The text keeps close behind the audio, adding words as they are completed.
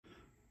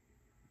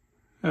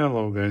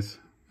Hello guys,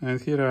 and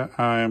here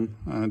I am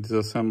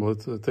disassembled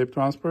the tape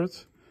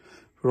transports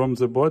from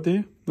the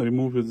body,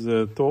 removed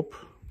the top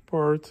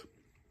part,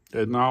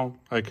 and now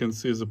I can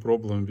see the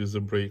problem with the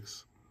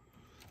brakes.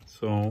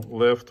 So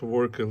left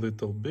work a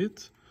little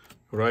bit,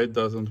 right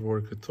doesn't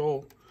work at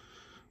all,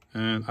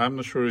 and I'm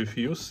not sure if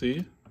you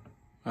see.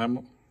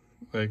 I'm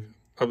like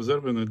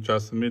observing it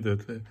just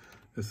immediately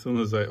as soon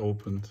as I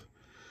opened.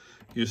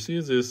 You see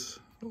this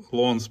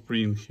long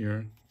spring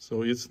here,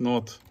 so it's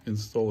not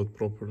installed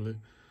properly.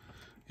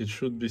 It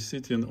should be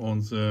sitting on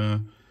the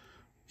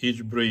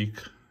each brake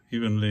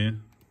evenly,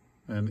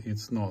 and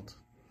it's not.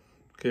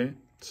 Okay,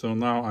 so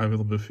now I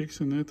will be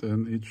fixing it,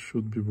 and it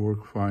should be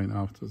work fine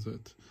after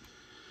that.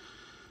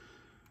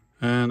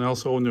 And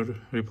also owner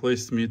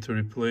requested me to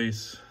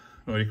replace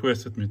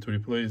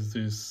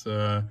this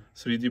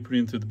 3D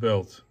printed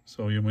belt.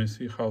 So you may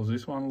see how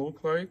this one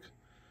looked like.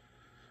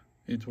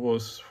 It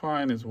was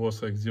fine. It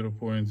was like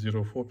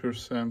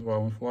 0.04%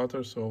 valve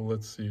flutter. So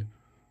let's see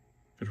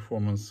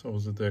performance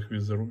of the deck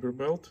with the rubber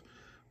belt.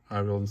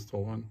 I will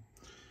install one.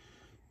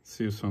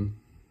 See you soon.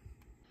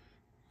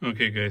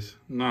 Okay guys,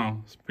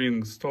 now spring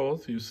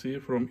installed. You see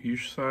from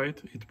each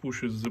side it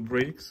pushes the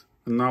brakes.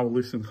 And now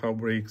listen how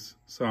brakes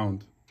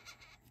sound.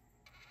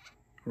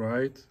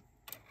 Right,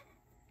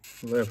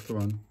 left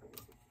one,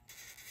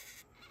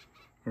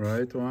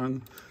 right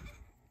one,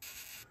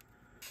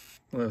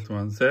 left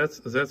one.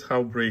 That's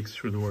how brakes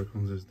should work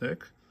on this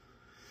deck.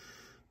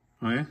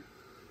 Okay.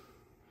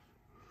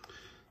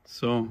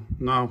 So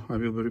now I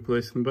will be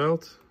replacing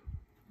belt.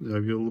 I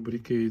will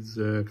lubricate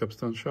the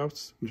capstan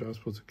shafts just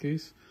for the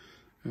case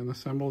and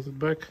assemble it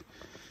back.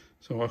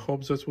 So I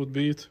hope that would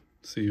be it.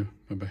 See you.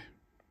 Bye bye.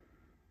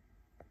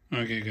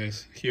 Okay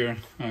guys, here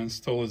I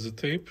installed the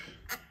tape,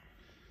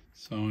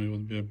 so you will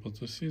be able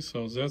to see.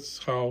 So that's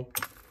how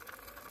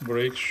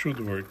brakes should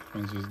work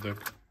on this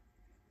deck.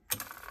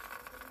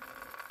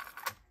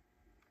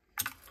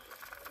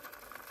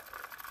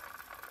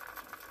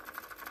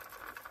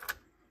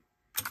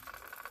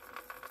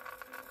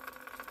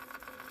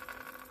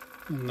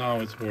 And now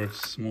it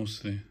works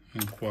smoothly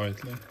and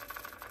quietly.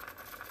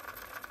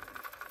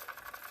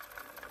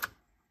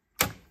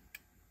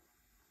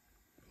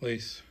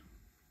 Place.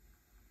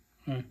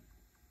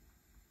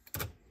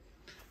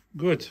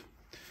 Good.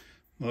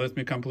 Let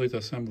me complete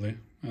assembly,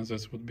 and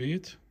that would be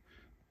it.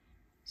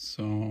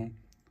 So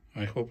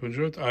I hope you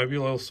enjoyed. I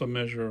will also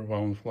measure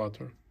valve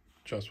flutter,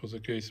 just for the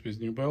case with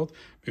new belt,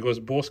 because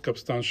both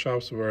capstan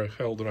shafts were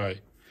held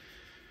dry.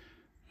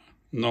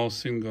 No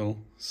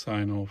single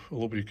sign of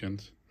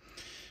lubricant.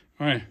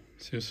 Alright,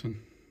 see you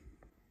soon.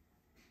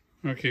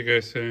 Okay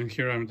guys, and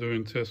here I'm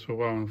doing test for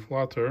valve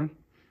flutter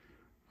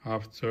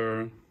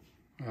after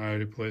I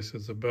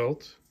replaced the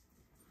belt.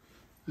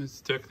 It's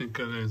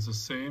technically the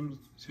same,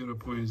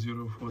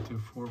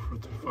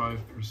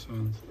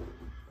 0.04445%,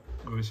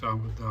 goes up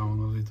and down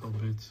a little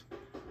bit,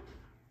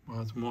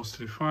 but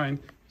mostly fine.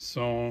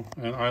 So,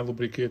 and I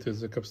lubricated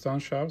the capstan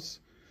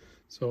shafts,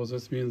 so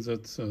that means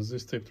that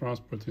this tape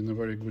transport in a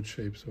very good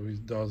shape, so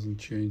it doesn't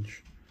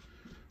change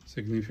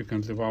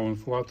significantly valve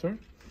flutter.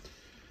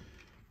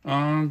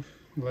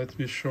 Let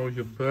me show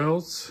you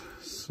belts.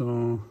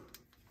 So,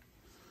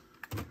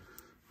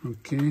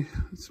 okay,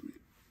 let's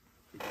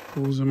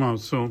pull them out.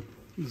 So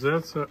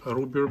that's a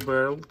rubber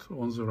belt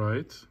on the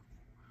right,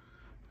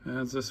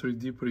 and the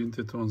 3D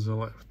printed on the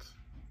left.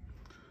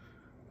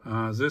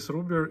 This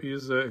rubber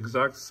is the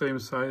exact same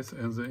size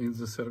as in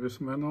the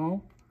service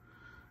manual,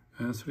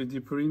 and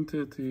 3D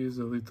printed is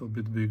a little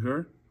bit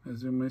bigger,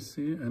 as you may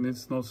see, and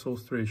it's not so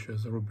stretchy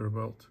as a rubber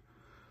belt.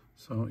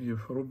 So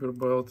if rubber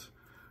belt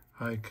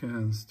I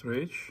can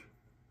stretch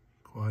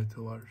quite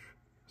a large,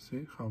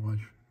 see how much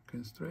I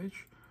can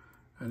stretch,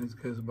 and it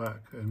gets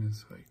back, and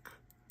it's like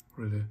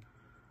really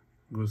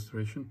good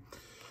stretching.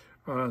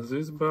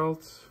 This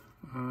belt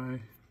I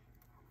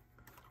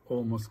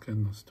almost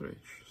cannot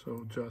stretch,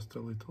 so just a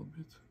little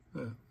bit.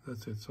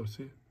 That's it. So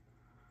see,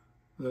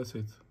 that's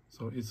it.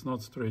 So it's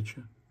not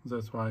stretchy.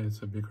 That's why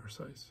it's a bigger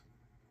size.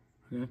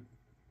 Okay.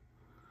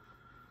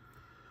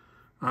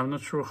 I'm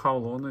not sure how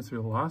long it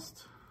will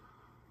last,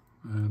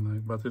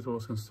 but it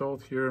was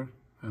installed here,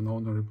 and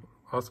owner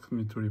asked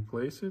me to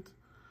replace it,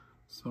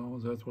 so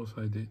that was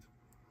I did.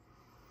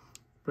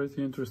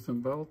 Pretty interesting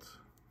belt.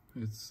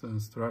 It's a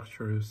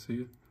structure, you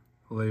see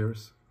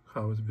layers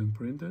how it's been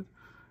printed,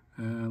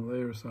 and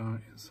layers are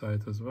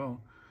inside as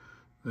well.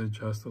 They're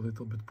just a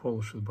little bit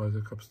polished by the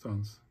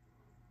capstans,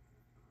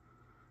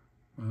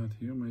 but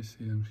you may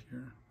see them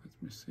here. Let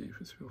me see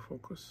if it will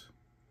focus.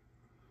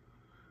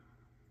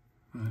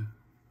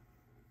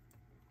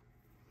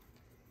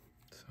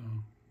 So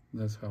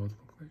that's how it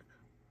looks like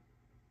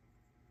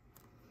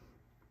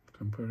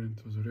comparing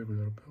to the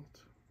regular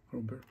belt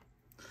rubber.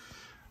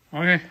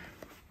 Okay,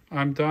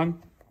 I'm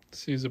done.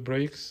 See the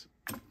brakes.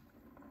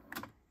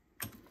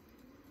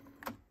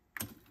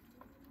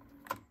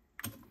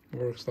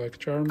 Works like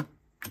charm.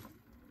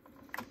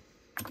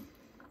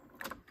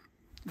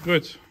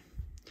 Good.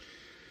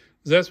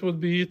 That would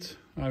be it.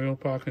 I will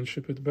pack and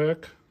ship it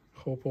back.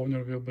 Hope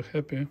owner will be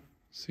happy.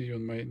 See you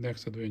on my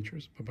next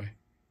adventures. Bye-bye.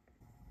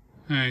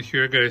 And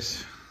here,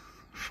 guys,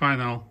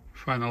 final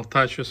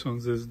touches on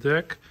this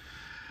deck.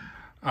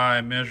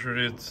 I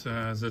measured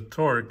the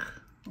torque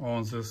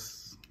on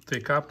this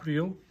take-up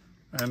reel,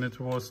 and it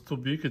was too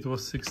big. It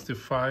was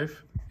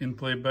 65 in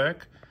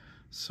playback,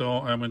 so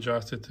I'm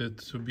adjusted it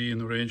to be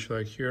in range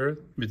like here,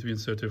 between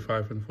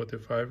 35 and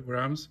 45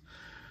 grams.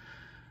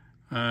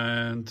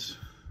 And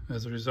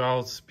as a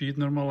result, speed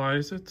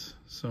normalized it,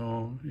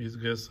 so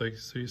it gets like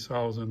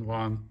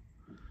 3001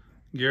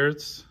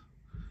 Hertz.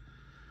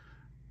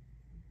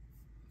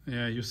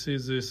 Yeah, you see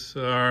these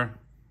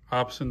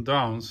ups and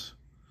downs.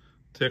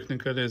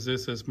 Technically,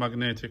 this is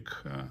magnetic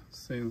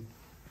thing.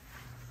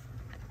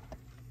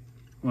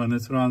 When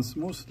it runs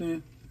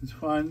smoothly, it's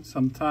fine.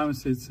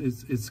 Sometimes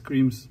it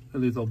screams a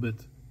little bit.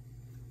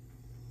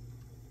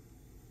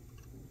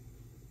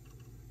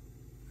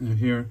 And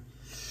here,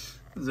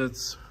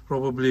 that's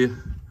probably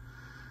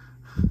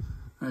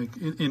like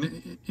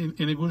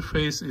in a good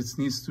phase. It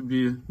needs to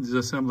be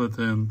disassembled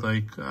and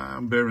like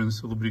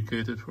bearings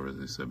lubricated for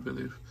this, I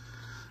believe.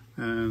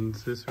 And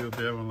this will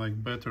be having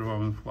like better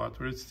valve and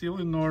flutter. It's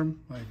still in norm,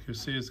 like you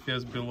see it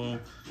gets below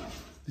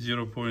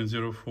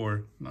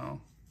 0.04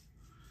 now.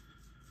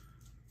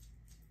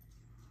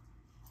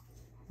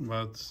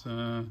 But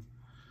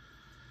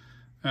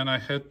and I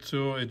had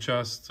to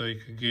adjust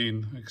like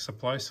again like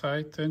supply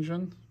side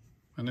tension,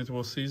 and it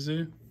was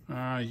easy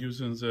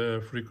using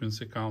the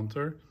frequency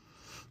counter.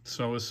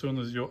 So as soon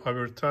as you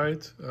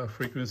overtight,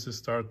 frequency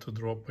start to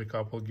drop a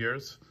couple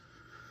gears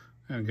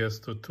and gets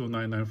to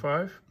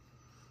 2995.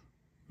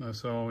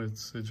 So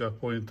it's just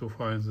point to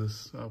find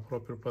this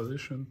proper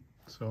position,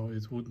 so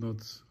it would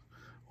not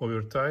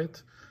over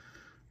tight,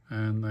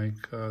 and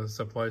like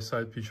supply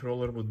side pitch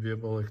roller would be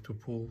able like to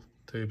pull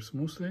tape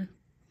smoothly.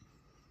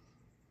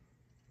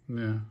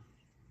 Yeah,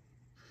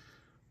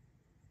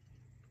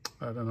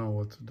 I don't know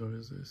what to do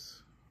with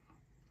this.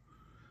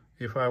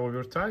 If I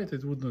over tight,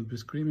 it would not be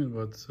screaming,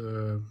 but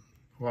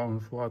valve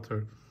and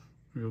flutter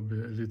will be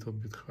a little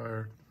bit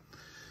higher.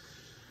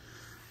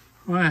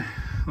 Well,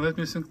 let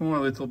me think more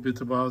a little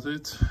bit about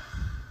it.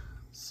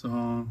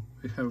 So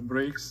we have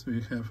brakes,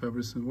 we have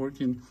everything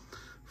working.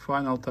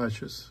 Final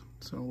touches.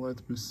 So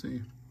let me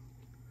see.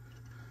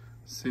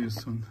 See you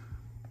soon.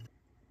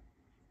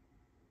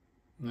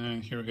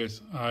 And here,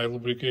 guys, I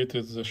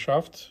lubricated the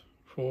shaft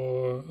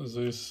for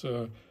this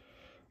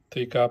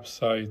take-up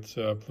side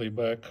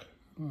playback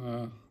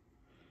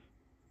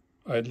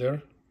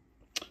idler.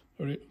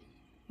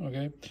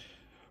 Okay,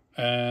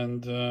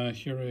 and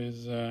here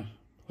is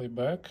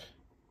playback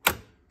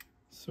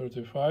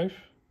 35,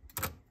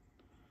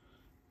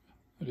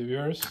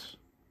 reverse.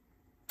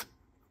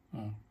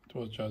 Oh, it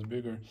was just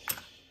bigger.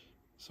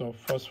 So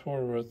fast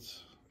forward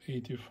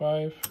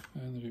 85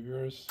 and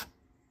reverse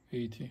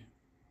 80.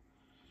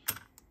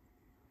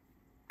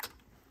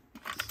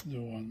 Let's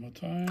do one more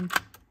time.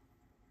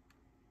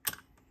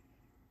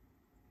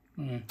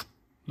 Okay,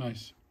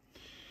 nice.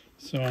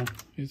 So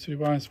it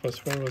rewinds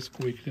fast forwards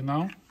quickly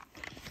now,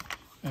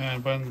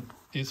 and when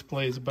it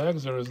plays back,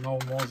 there is no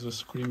more the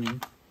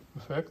screaming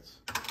effect.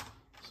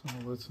 So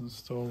let's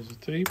install the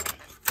tape.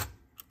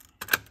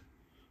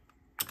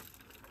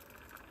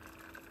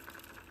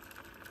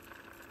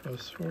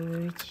 Fast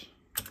forward,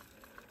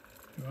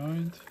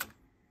 rewind,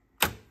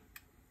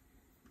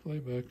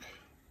 playback.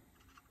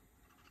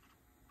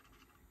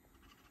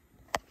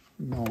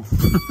 No.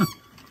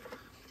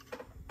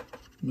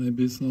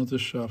 Maybe it's not a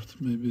shaft,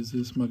 maybe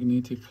this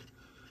magnetic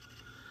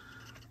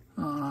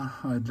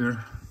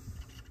idler,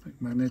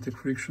 like magnetic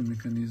friction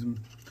mechanism.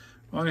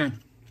 Okay,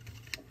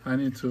 I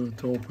need to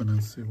open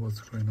and see what's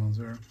going on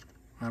there.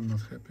 I'm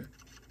not happy.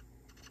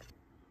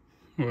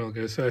 Well,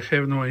 guys, I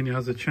have no any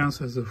other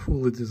chance as to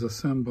fully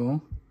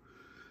disassemble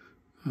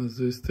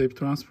this tape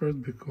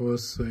transport,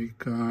 because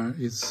like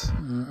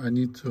I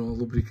need to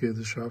lubricate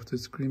the shaft.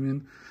 It's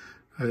screaming.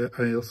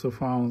 I also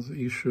found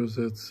issues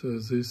that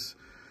these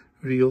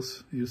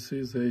reels, you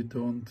see, they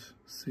don't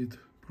sit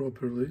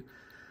properly.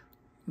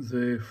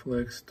 They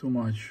flex too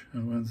much,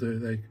 and when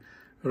they like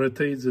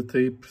rotate the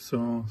tape,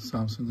 so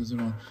something is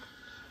wrong.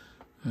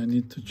 I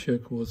need to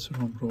check what's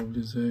wrong.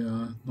 Probably they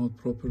are not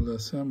properly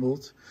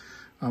assembled.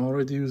 I'm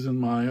already using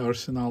my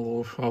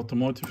arsenal of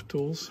automotive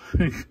tools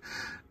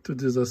to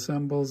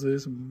disassemble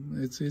this.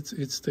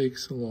 It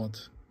takes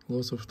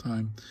lots of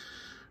time,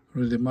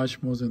 really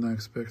much more than I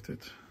expected.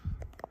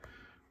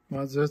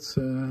 But that's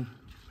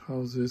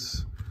how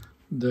this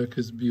deck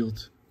is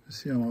built. You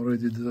see, I'm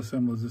already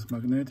disassembled this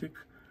magnetic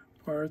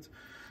part,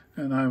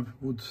 and I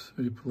would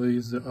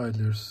replace the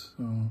idlers.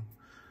 So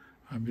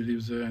I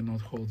believe they are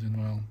not holding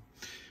well.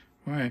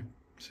 Bye.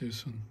 See you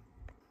soon.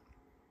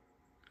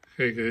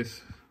 Hey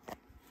guys,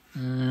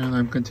 and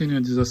I'm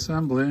continuing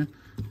disassembly.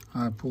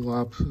 I pull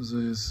up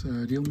this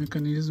reel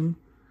mechanism.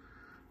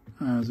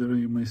 There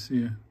you may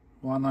see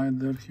one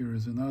idler. Here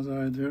is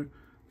another idler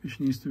which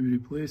needs to be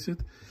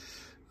replaced.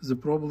 The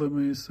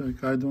problem is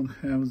like I don't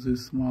have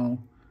this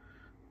small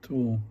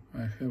tool.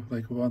 I have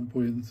like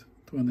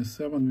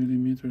 1.27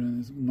 millimeter and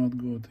it's not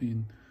got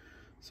in.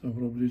 So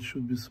probably it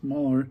should be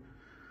smaller.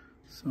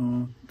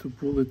 So to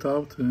pull it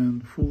out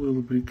and fully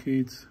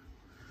lubricate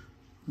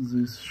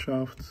this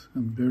shaft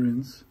and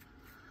bearings,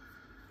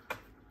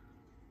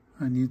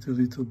 I need a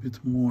little bit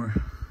more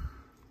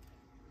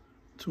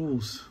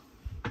tools,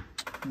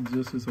 and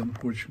this is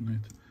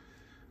unfortunate.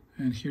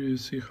 And here you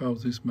see how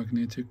this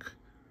magnetic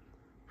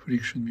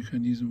friction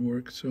mechanism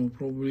works. So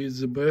probably it's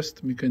the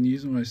best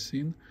mechanism I've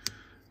seen.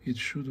 It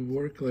should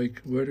work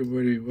like very,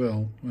 very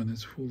well when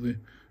it's fully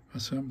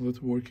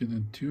assembled, working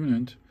and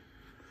tuned,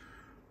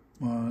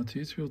 but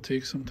it will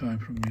take some time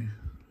from me.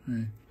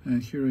 Right.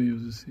 And here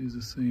you see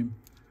the same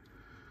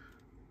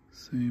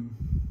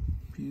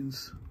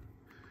pins.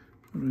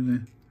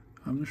 Really,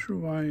 I'm not sure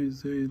why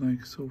they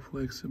like so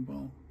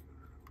flexible.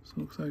 So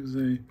looks like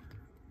they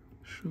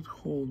should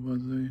hold, but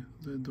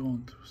they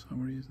don't for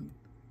some reason.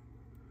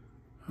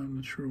 I'm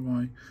not sure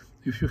why.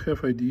 If you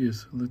have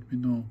ideas, let me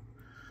know.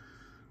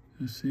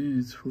 You see,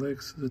 it's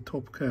flex the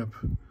top cap.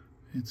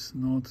 It's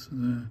not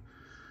the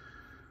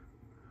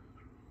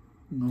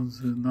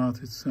nut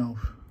itself.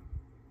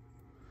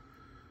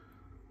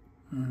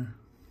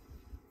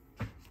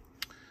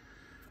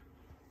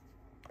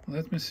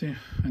 Let me see.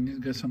 I need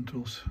to get some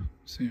tools.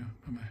 See you.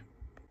 Bye bye.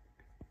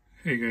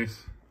 Hey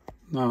guys,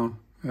 now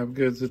I've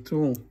got the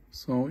tool.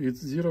 So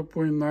it's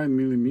 0.9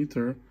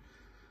 millimeter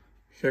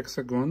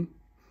hexagon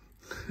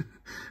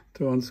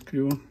to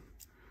unscrew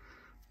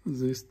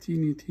these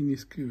teeny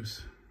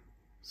screws.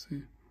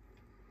 See?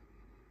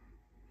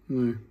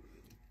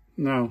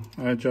 Now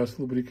I just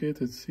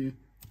lubricated. See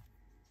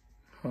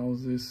how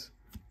this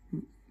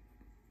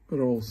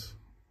rolls.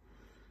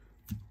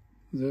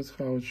 That's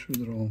how it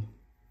should roll.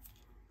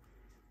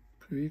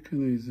 Quick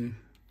and easy.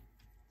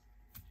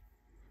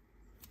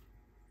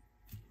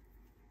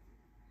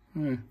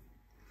 Alright.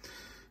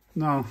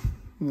 Now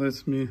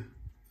let me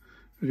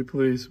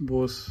replace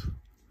both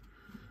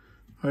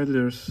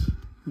idlers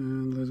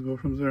and let's go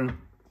from there.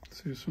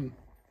 See you soon.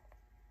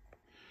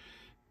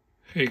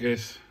 Hey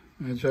guys,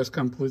 I just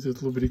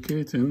completed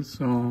lubricating,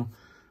 so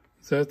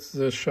that's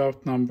the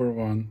shaft number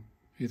 1.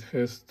 It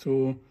has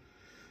 2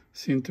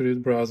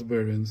 sintered brass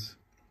bearings,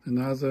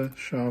 another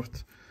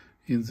shaft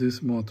in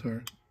this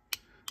motor,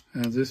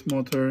 and this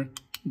motor,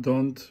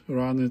 don't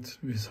run it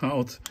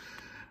without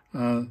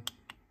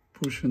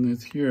pushing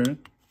it here,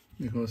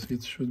 because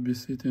it should be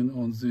sitting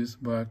on this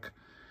back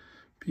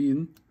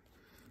pin,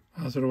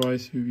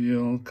 otherwise you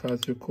will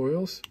cut your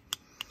coils.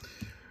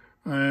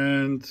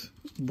 And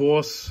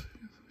both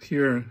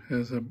here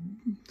has a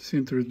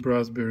sintered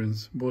brass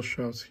bearings, both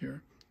shafts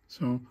here.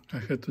 So I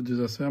had to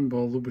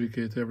disassemble,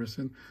 lubricate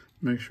everything,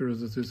 make sure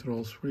that it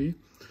rolls free.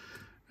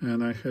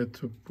 And I had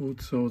to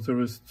put, so there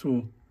is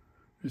 2,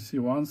 you see,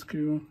 1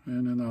 screw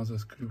and another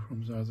screw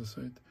from the other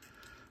side.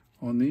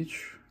 On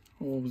each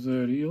of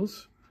the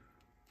reels,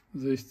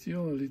 they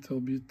still a little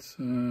bit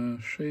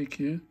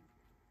shaky,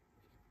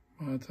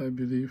 but I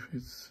believe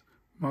it's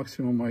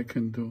maximum I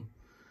can do.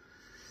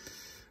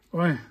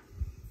 Alright,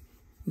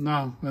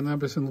 now when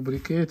everything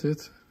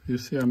lubricated, you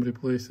see I'm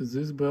replacing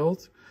this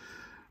belt,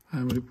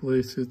 I'm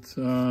replacing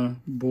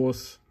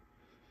both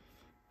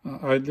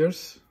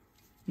idlers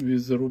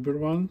with the rubber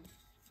one,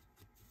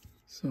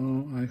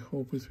 so I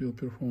hope it will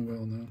perform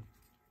well now.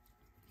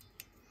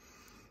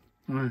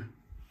 Alright,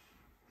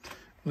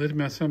 let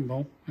me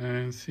assemble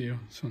and see you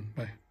soon.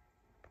 Bye.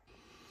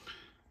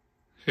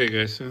 Hey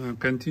guys,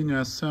 continue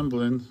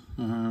assembling.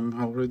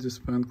 I already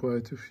spent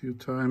quite a few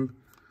time.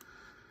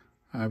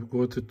 I've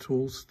got the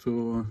tools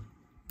to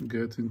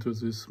get into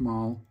these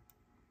small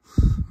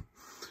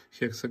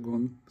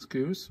hexagon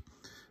screws,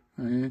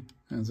 and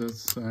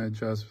that's I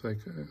just like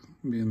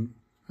been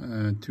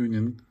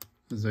tuning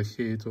the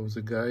height of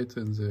the guide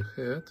and the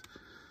head.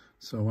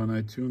 So when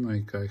I tune,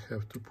 like I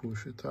have to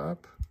push it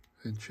up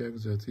and check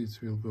that it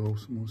will go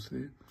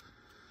smoothly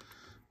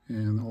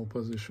in all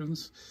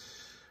positions.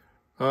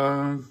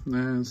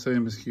 And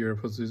same as here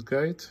for this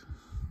guide,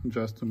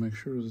 just to make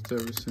sure that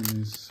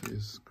everything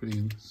is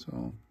clean.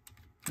 So,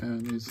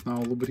 and it's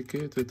now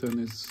lubricated and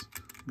it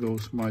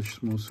goes much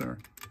smoother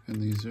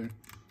and easier.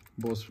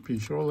 Both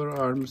pinch roller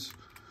arms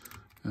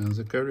and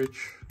the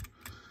carriage.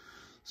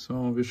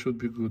 So we should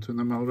be good.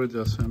 And I'm already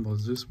assembled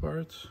this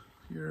part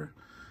here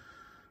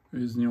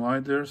with new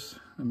idlers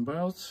and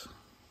belts.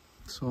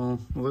 So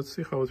let's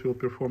see how it will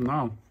perform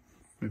now,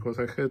 because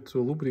I had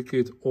to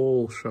lubricate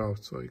all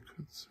shafts, like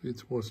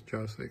it was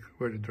just like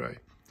very dry.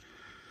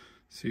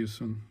 See you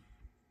soon.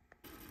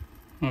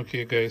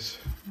 Okay guys,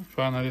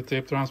 finally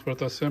tape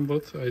transport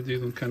assembled. I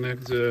didn't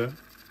connect the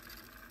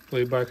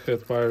playback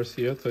head wires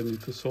yet, I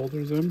need to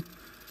solder them,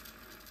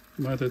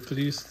 but at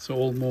least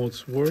all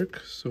modes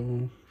work.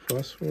 So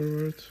fast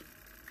forward,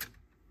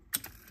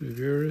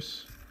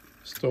 reverse,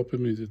 stop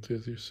immediately,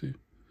 as you see,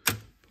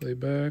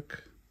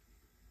 playback,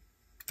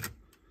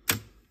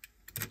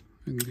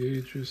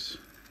 engages.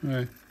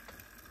 Right.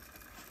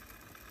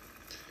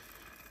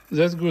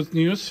 That's good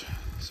news.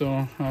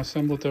 So I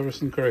assembled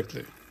everything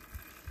correctly.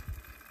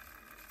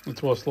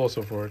 It was lots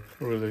of work,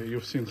 really.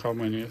 You've seen how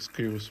many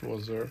screws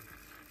was there,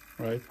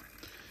 right?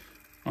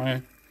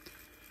 Alright.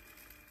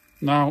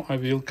 Now I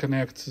will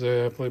connect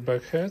the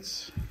playback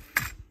heads.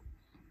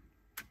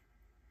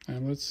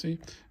 And let's see.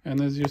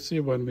 And as you see,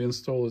 when we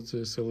installed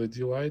this LED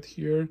light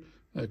here,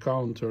 a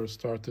counter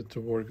started to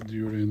work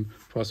during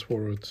fast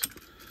forward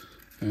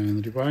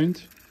and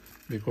rewind,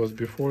 because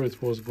before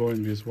it was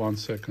going with 1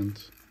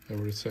 second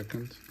every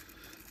second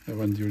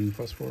when during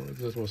fast forward.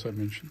 That was I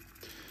mentioned.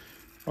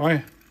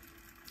 Alright,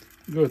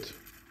 good.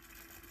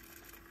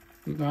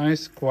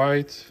 Nice,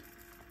 quiet.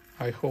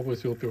 I hope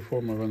it will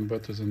perform even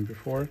better than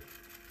before.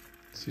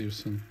 See you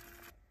soon.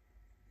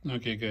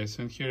 Okay guys,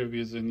 and here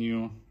with the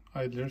new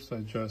idlers,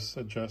 I just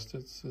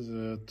adjusted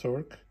the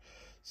torque.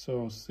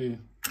 So see,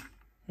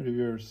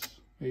 reverse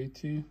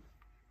 80,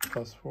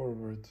 fast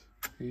forward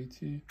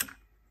 80,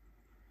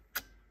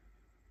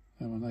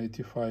 and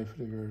 85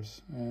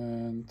 reverse,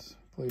 and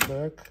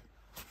playback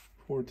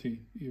 40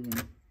 even.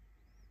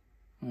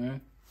 Okay.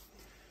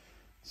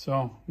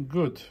 So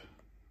good.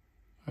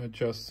 I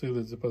just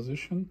sealed the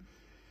position.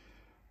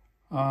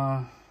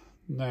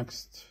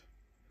 Next,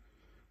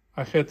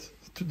 I had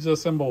to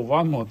disassemble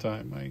one more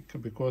time,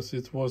 because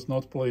it was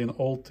not playing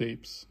all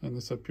tapes, and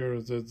it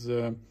appears that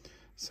the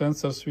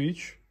sensor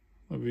switch,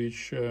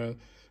 which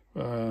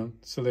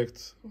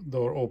selects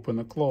door open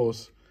or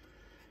close,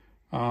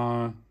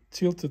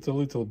 tilted a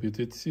little bit.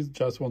 It sits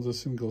just on the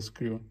single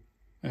screw,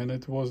 and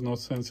it was not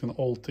sensing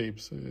all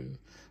tapes.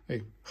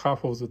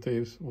 Half of the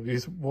tapes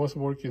was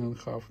working and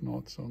half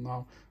not. So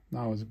now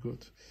it's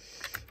good,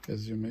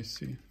 as you may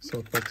see.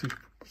 So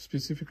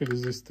specifically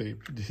this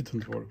tape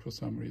didn't work for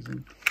some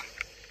reason.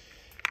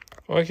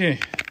 Okay,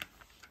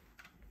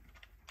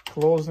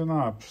 closing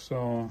up.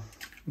 So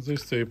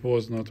this tape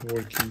was not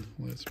working.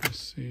 Let's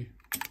see.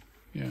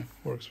 Yeah,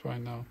 works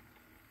fine now.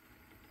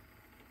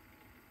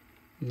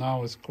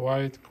 Now it's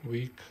quite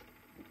quick,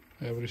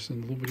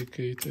 everything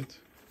lubricated.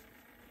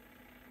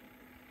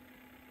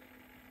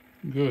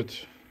 Good,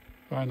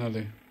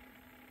 finally.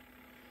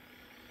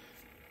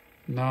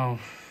 Now,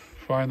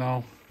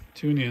 final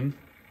tuning,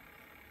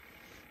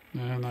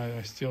 and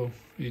I still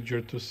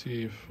eager to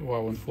see if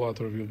wow and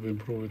flutter will be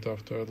improved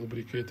after I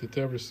lubricated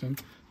everything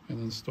and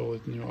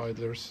installed new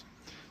idlers.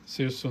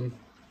 See you soon.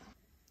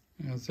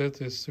 And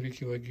that is 3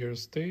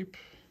 kHz tape.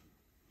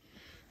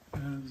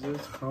 And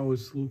that's how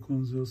it looks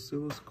on the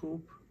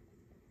oscilloscope.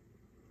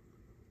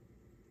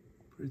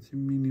 Pretty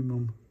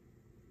minimum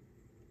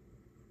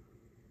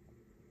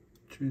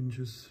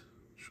changes,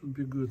 should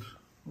be good.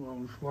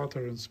 Well,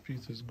 flutter and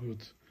speed is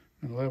good,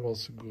 and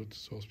levels are good.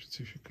 So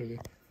specifically,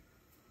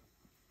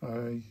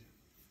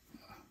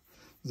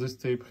 this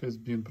tape has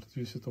been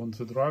produced on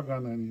the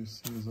Dragon, and you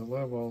see the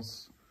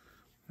levels,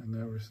 and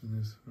everything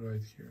is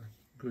right here.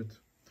 Good.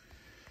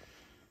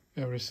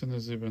 Everything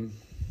is even.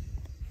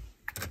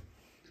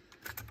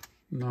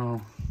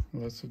 Now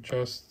let's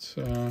adjust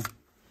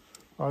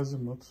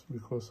azimuth,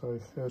 because I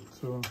had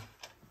to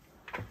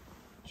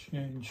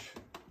change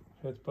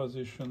head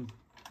position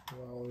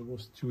while I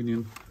was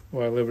tuning,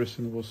 while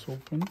everything was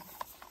open.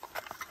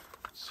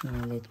 So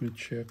let me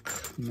check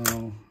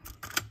now.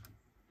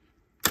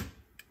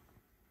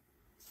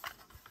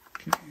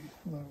 Okay,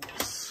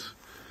 levels.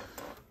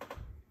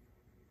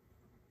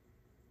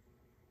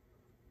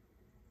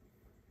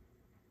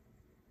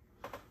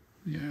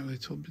 Yeah, a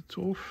little bit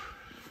off.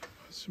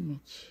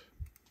 Azimuth.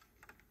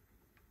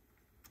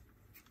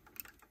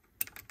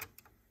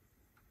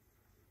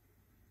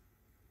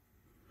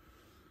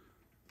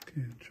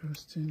 Okay,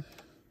 adjusting.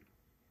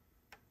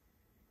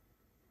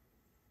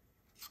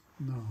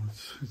 No,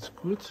 it's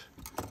good.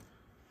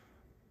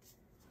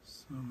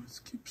 So it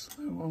keeps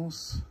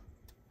levels.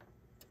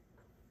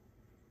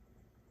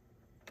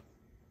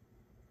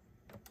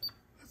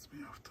 Let me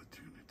have to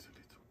tune it a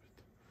little bit.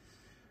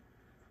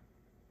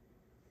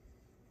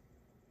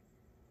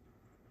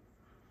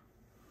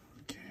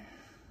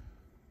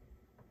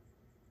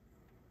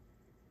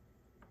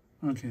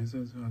 Okay, that's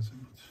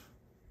azimuth.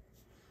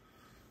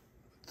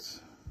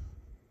 It's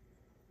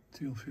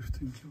till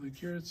 15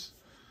 kHz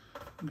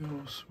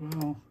goes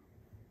well.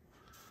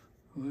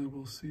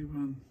 Levels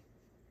even.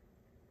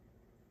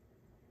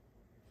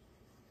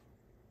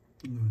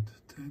 Good,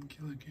 10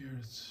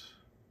 kHz.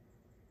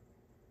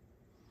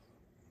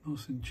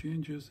 Nothing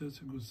changes, that's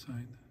a good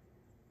sign.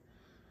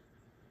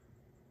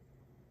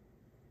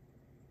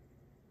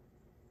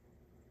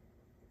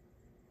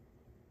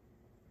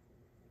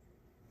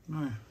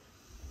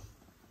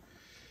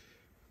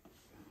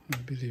 I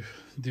believe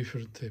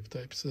different tape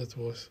types. That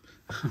was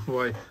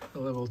why the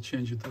level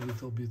changed a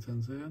little bit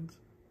in the end.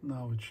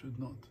 Now it should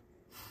not.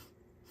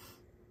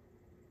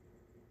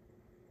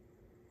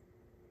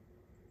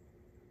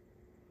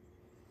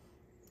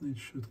 It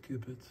should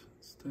keep it.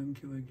 It's 10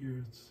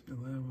 kHz,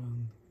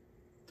 11,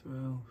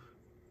 12,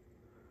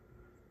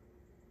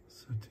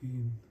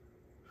 13,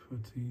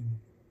 14,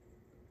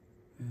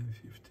 and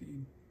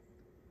 15.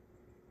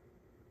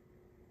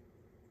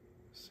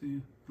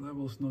 See,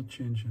 levels not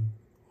changing,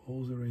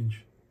 all the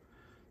range.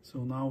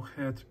 So now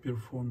head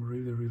perform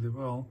really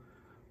well.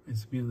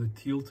 It's mean the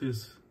tilt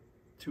is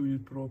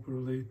tuned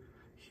properly,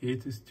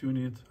 height is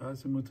tuned,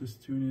 azimuth is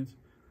tuned,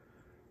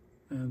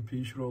 and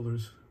pinch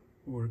rollers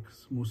work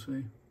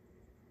smoothly.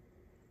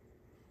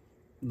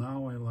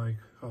 Now I like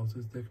how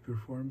this deck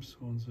performs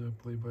on the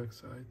playback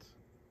side.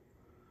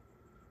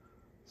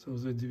 So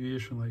the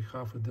deviation like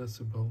half a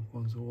decibel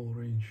on the whole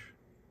range,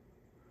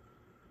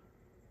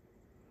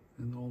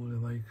 and only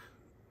like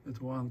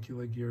at 1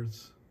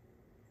 kilohertz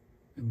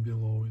and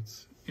below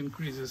it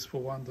increases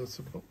for 1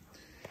 decibel.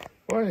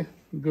 Why?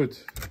 Good.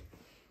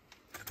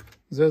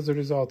 That's the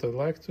result I'd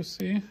like to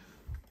see.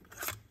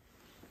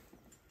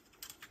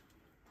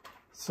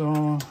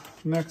 So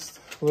next,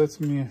 let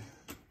me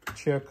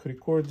check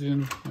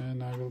recording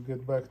and I will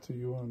get back to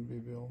you and we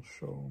will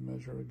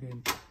measure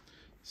again.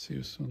 See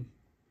you soon.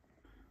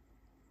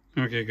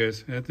 Okay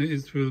guys, and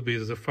it will be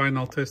the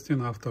final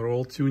testing after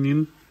all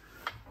tuning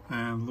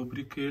and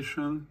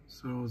lubrication.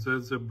 So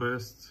that's the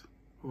best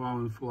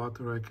wound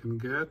flutter I can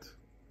get.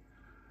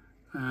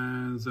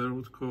 And the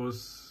root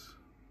cause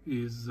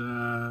is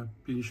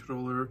pinch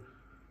roller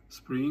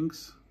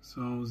springs,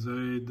 so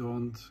they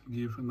don't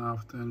give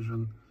enough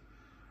tension.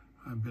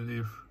 I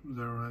believe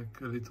they're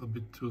like a little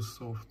bit too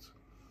soft.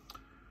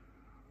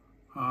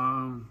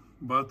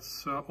 But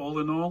all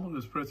in all,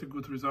 it's pretty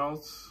good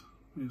results.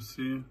 You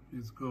see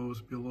it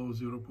goes below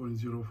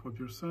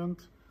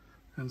 0.04%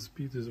 and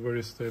speed is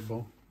very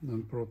stable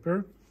and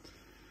proper.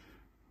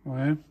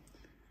 Okay.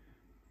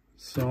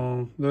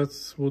 So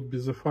that would be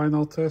the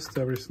final test,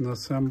 everything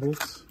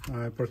assembled.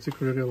 I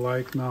particularly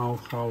like now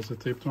how the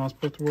tape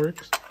transport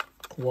works,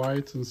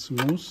 quiet and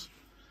smooth,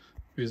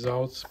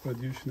 without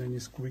producing any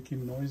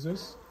squeaking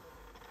noises.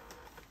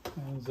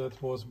 And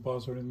that was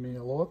bothering me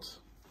a lot.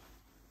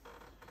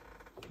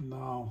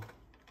 Now,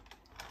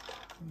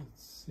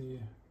 let's see,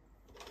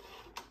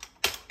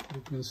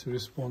 frequency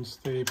response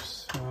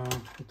tapes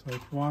for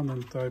type 1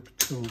 and type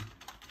 2.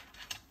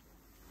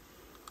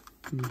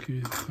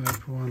 Okay,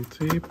 type 1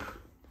 tape.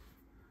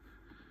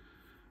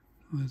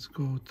 Let's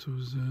go to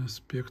the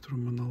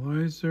spectrum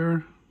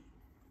analyzer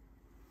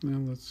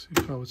and let's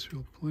see how it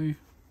will play.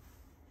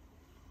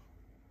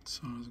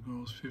 So it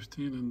goes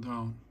 15 and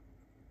down.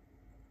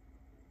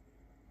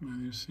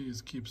 And you see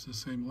it keeps the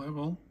same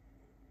level.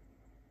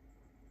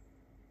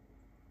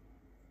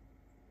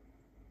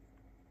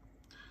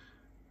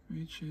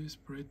 Which is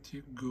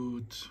pretty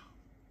good.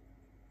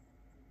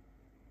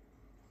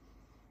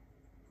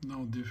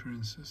 No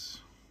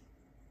differences.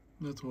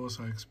 That was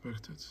I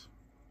expected.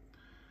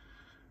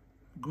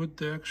 Good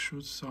deck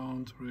should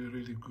sound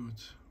really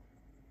good.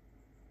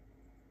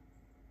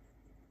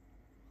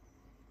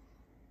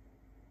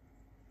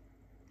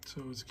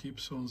 So it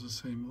keeps on the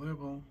same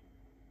level.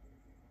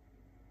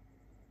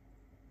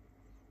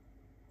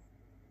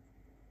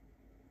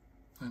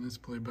 And it's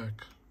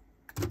playback.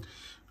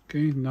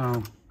 Okay,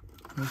 now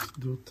let's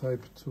do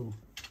type 2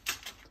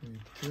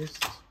 tape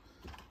test,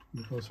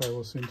 because I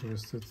was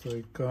interested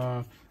like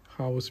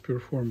how it's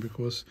performed,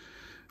 because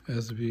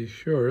as we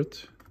heard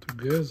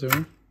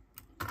together,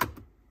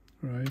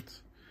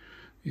 right,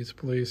 it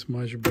plays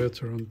much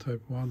better on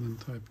type 1 and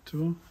type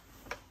 2.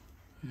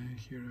 And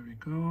here we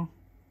go.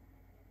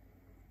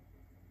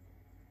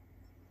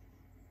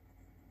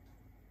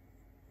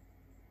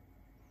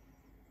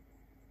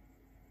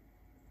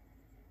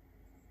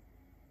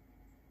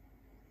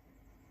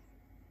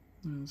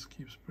 And it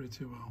keeps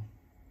pretty well,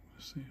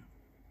 you see.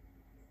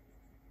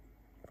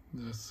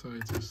 That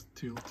side is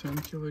till 10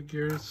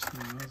 kilohertz,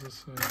 the other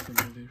side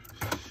I believe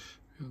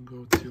will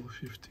go till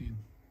 15.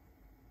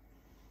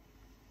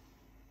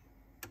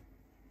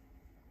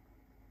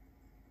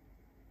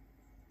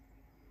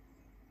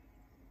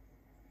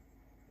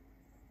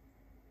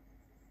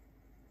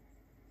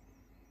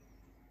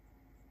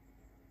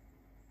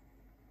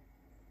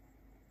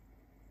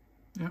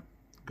 Yeah,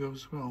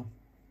 goes well.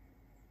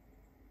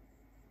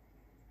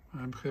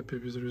 I'm happy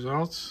with the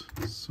results,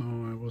 so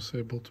I was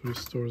able to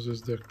restore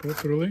this deck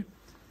properly.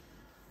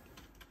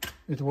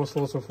 It was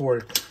lots of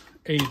work,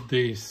 8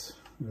 days,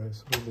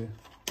 guys, really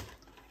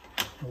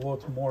a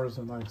lot more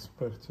than I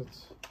expected,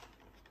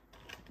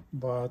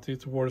 but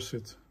it's worth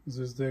it.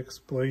 This deck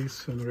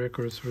plays and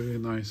records really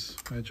nice.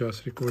 I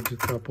just recorded a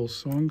couple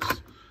songs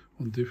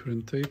on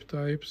different tape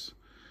types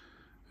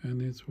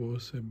and it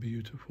was a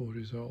beautiful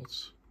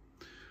results.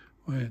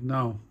 Okay,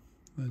 now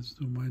let's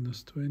do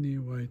 -20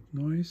 white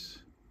noise.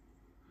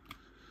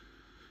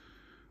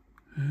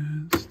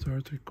 And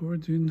start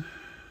recording.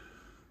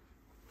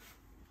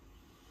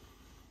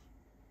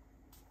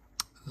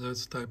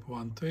 That's type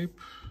 1 tape.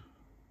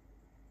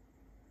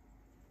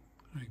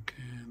 I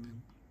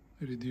can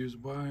reduce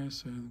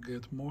bias and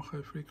get more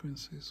high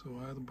frequency,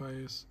 so add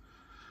bias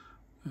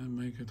and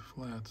make it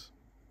flat.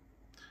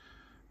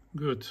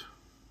 Good.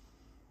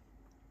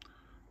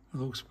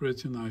 Looks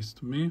pretty nice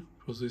to me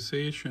for this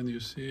age, and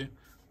you see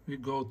we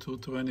go to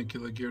 20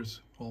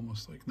 kilohertz,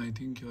 almost like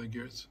 19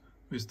 kilohertz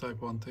with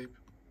type 1 tape.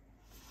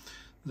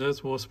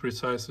 That was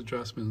precise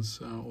adjustments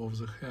of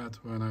the head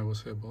when I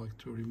was able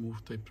to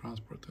remove tape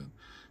transport and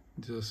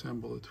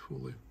disassemble it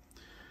fully.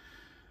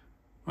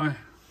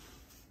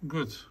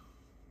 Good.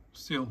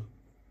 Still,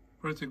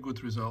 pretty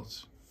good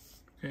results.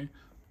 Okay,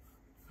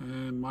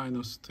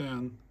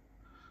 -10.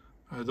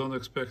 I don't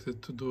expect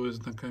it to do as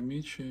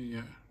Nakamichi,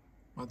 yeah,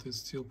 but it's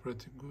still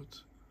pretty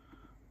good.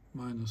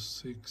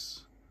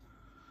 -6.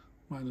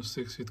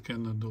 -6 it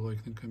cannot do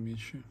like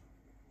Nakamichi,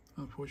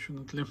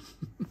 unfortunately.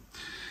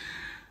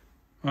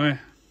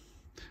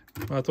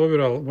 But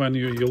overall, when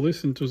you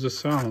listen to the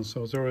sound,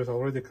 so there is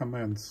already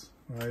comments,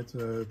 right?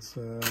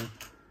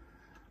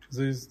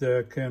 This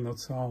there cannot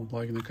sound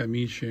like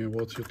Nakamichi,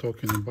 what you're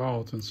talking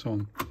about, and so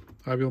on.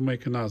 I will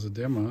make another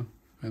demo,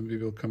 and we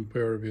will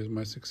compare with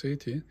my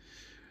 680.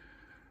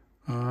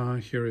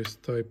 Here is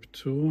type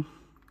 2.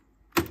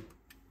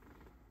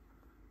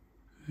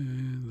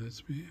 And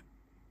let me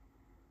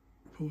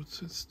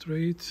put it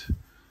straight.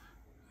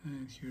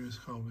 And here is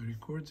how we're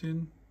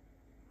recording.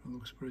 It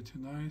looks pretty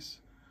nice.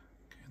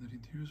 Can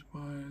reduce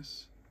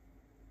bias.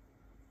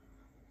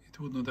 It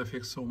would not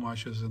affect so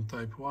much as in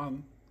type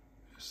 1,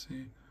 you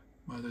see,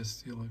 but I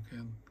still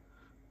can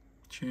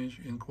change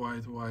in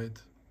quite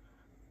wide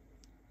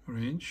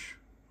range,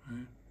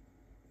 right?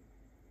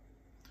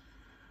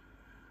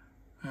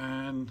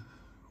 And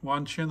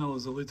one channel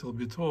is a little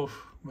bit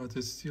off, but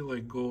it still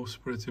like goes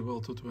pretty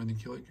well to 20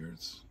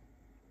 kilohertz,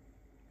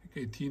 like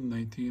 18,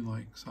 19,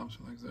 like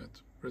something like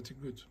that. Pretty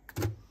good.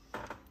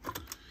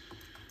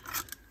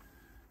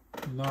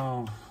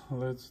 Now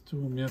let's do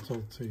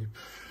metal tape.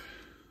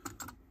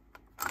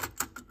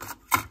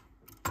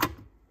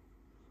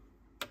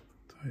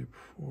 Type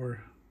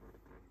 4.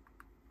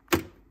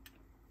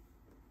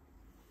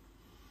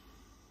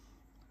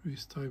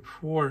 With type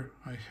 4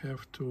 I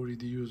have to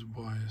reduce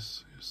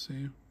bias, you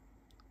see,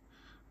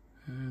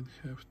 and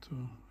have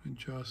to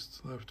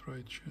adjust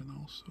left-right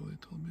channels a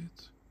little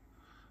bit.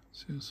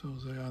 See, so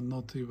they are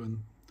not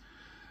even.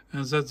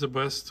 And that's the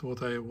best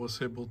what I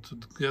was able to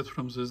get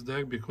from this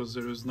deck, because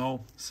there is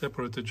no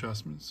separate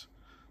adjustments.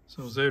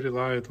 So they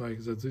relied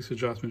like that this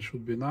adjustment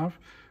should be enough,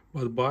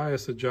 but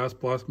bias adjust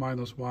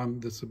 ±1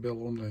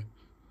 decibel only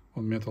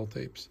on metal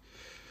tapes.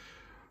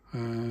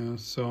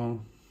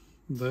 So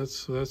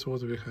that's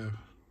what we have.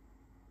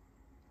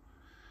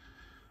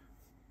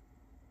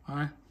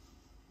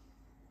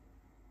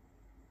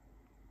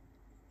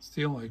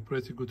 Still like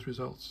pretty good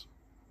results.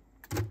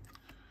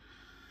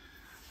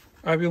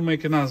 I will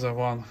make another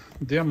one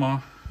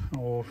demo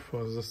of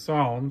the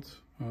sound.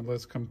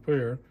 Let's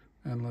compare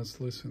and let's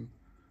listen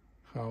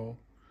how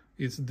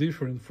it's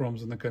different from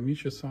the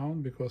Nakamichi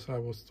sound, because I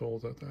was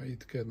told that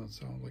it cannot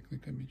sound like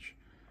Nakamichi.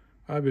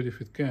 I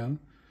believe it can,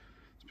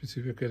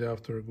 specifically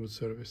after a good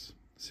service.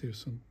 See you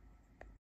soon.